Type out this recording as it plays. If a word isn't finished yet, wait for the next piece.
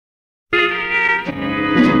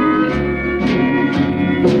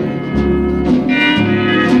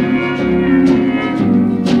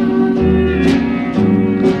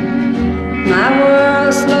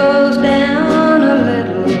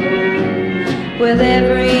with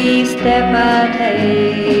every step I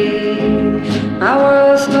take. My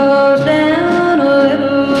world slows down a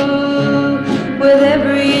little with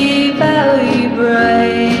every vow you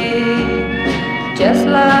break. Just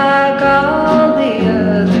like all the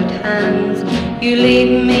other times you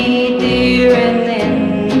leave me, dear, and then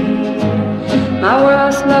my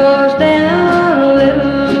world slows down a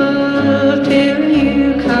little till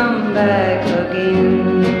you come back again.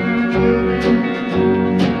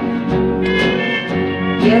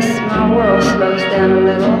 Yes, my world slows down a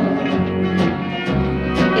little.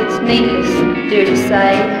 It's needless, dear, to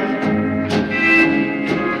say,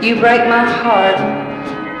 you break my heart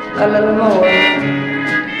a little more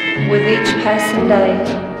with each passing day.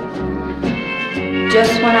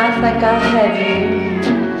 Just when I think I have you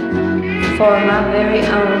for my very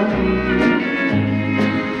own,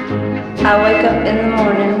 I wake up in the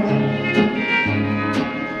morning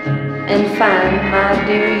and find, my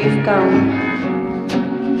dear, you've gone.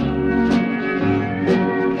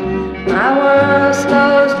 My world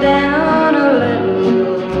slows down a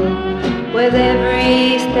little with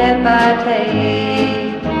every step I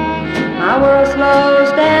take. My world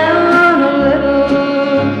slows down a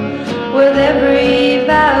little with every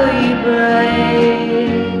vow you break.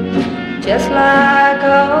 Just like